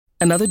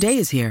Another day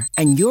is here,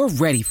 and you're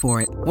ready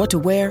for it. What to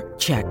wear?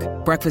 Check.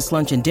 Breakfast,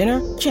 lunch, and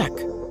dinner? Check.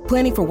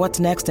 Planning for what's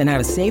next and how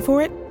to save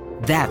for it?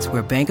 That's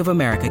where Bank of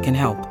America can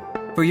help.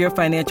 For your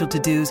financial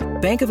to-dos,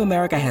 Bank of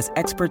America has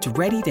experts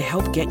ready to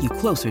help get you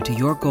closer to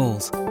your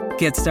goals.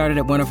 Get started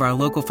at one of our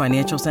local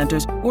financial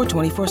centers or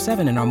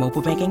 24/7 in our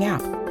mobile banking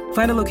app.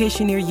 Find a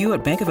location near you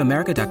at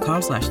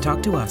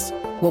bankofamerica.com/talktous.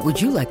 What would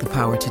you like the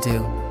power to do?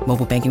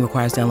 Mobile banking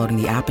requires downloading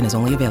the app and is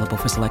only available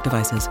for select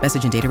devices.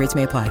 Message and data rates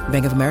may apply.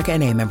 Bank of America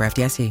N.A., member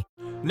FDIC.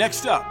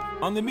 Next up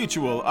on the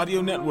Mutual Audio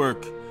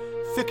Network,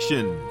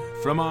 Fiction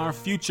from Our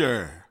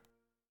Future.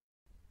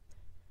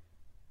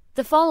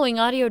 The following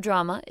audio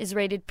drama is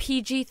rated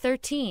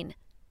PG-13,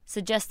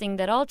 suggesting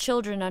that all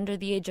children under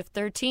the age of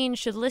 13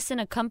 should listen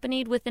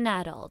accompanied with an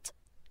adult.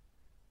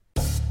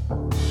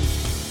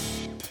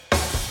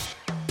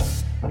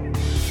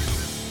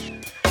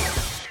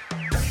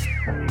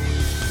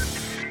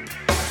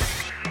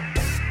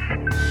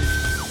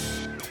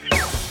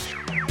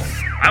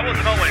 I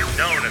wasn't always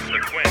known as the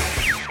Quint.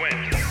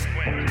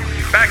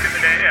 Back in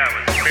the day, I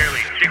was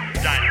merely Dick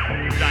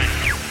Dynamo.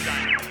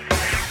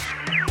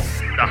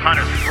 The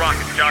hottest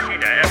rocket jockey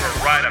to ever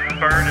ride a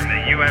bird in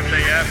the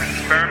USAF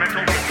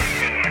experimental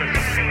physics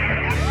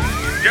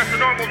corps. Just a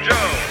normal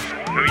Joe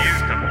who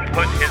used to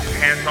put his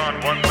pants on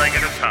one leg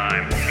at a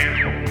time.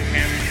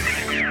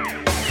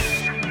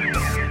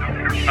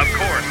 Of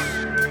course,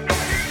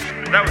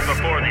 that was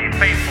before the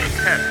fateful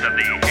test of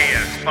the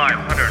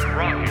AS-500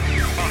 rocket.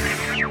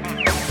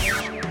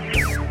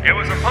 It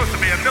was supposed to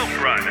be a milk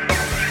run,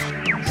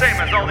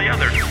 same as all the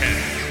other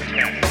tests.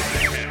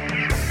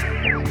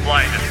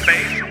 Fly into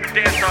space,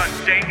 dance on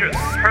dangerous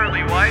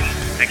pearly whites,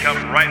 and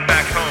come right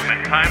back home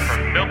in time for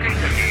milking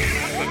cookies.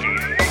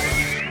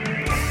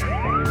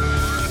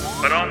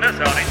 But on this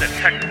outing, the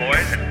tech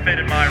boys had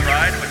fitted my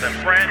ride with a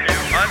brand new,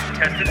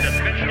 untested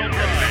dimensional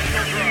drive.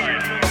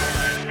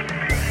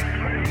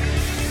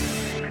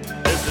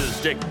 This is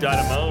Dick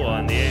Dynamo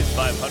on the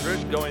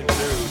AS-500 going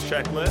through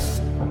checklist.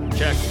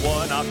 Check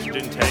 1,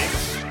 oxygen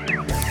tanks.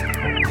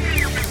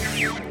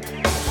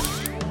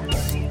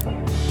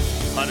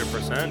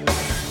 100%.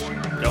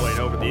 Going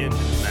over the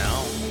engines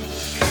now.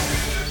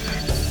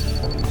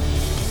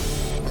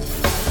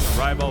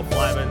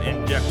 Riboflavin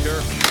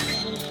injector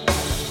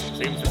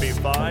seems to be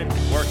fine,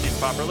 working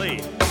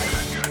properly.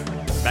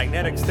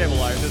 Magnetic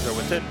stabilizers are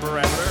within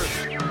parameters.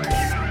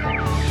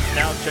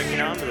 Now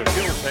checking on to the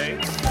fuel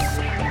tanks.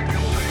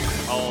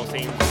 All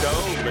seems to go.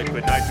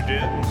 Liquid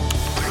nitrogen.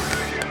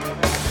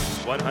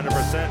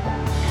 100%.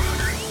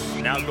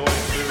 Now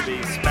going through the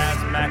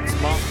Spaz-Max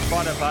Monk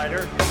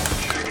modifier.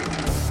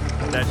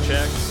 That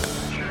checks.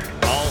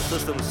 All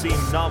systems seem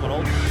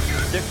nominal.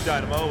 Dick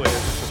Dynamo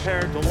is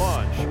prepared to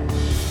launch.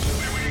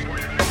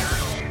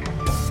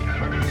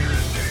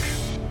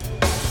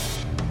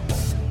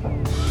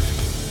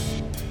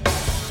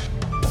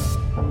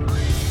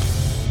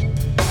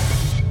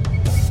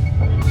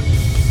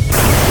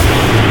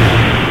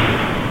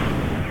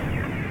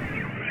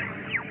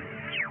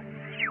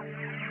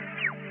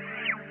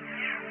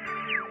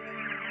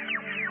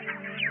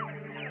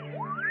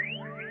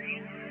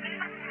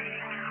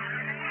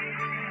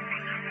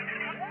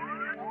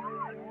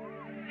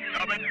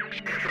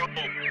 Control.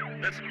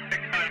 This is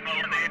Dick Dynamo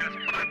on the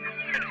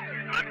AS-500.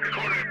 I'm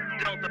recording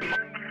Delta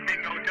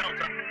Bingo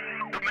Delta.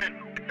 Come in.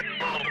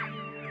 Oh,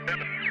 the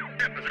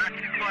ship is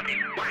acting funny.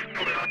 Why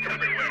pull it up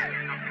everywhere?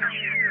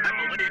 I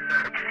believe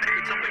there may be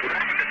something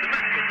wrong with the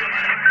dimensional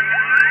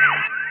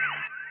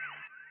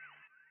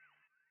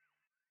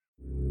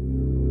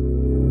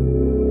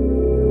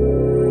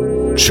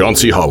drive.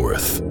 Chauncey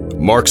Haworth,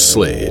 Mark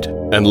Slade,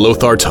 and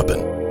Lothar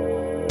Tuppen,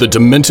 the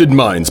demented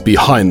minds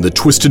behind the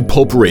Twisted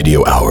Pulp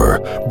Radio Hour,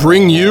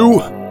 bring you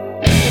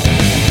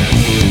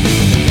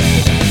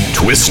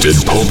Twisted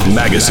Pulp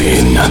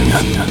Magazine.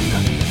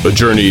 A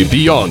journey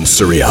beyond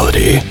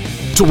surreality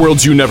to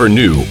worlds you never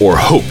knew or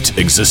hoped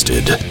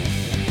existed.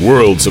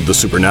 Worlds of the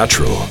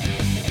supernatural.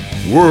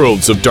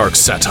 Worlds of dark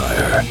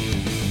satire.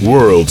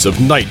 Worlds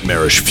of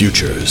nightmarish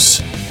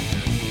futures.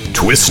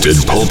 Twisted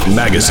Pulp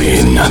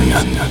Magazine.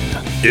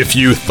 If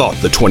you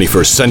thought the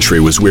 21st century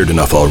was weird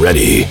enough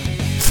already,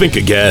 think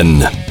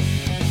again.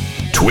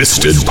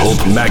 Twisted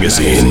Pulp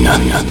Magazine.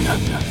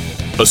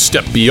 A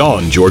step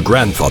beyond your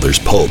grandfather's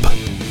pulp.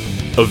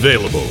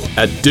 Available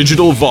at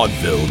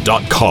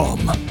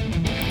digitalvaudeville.com.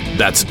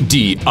 That's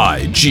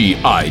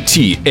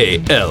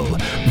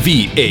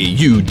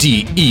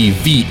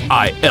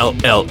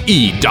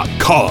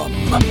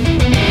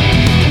digitalvaudeville.com.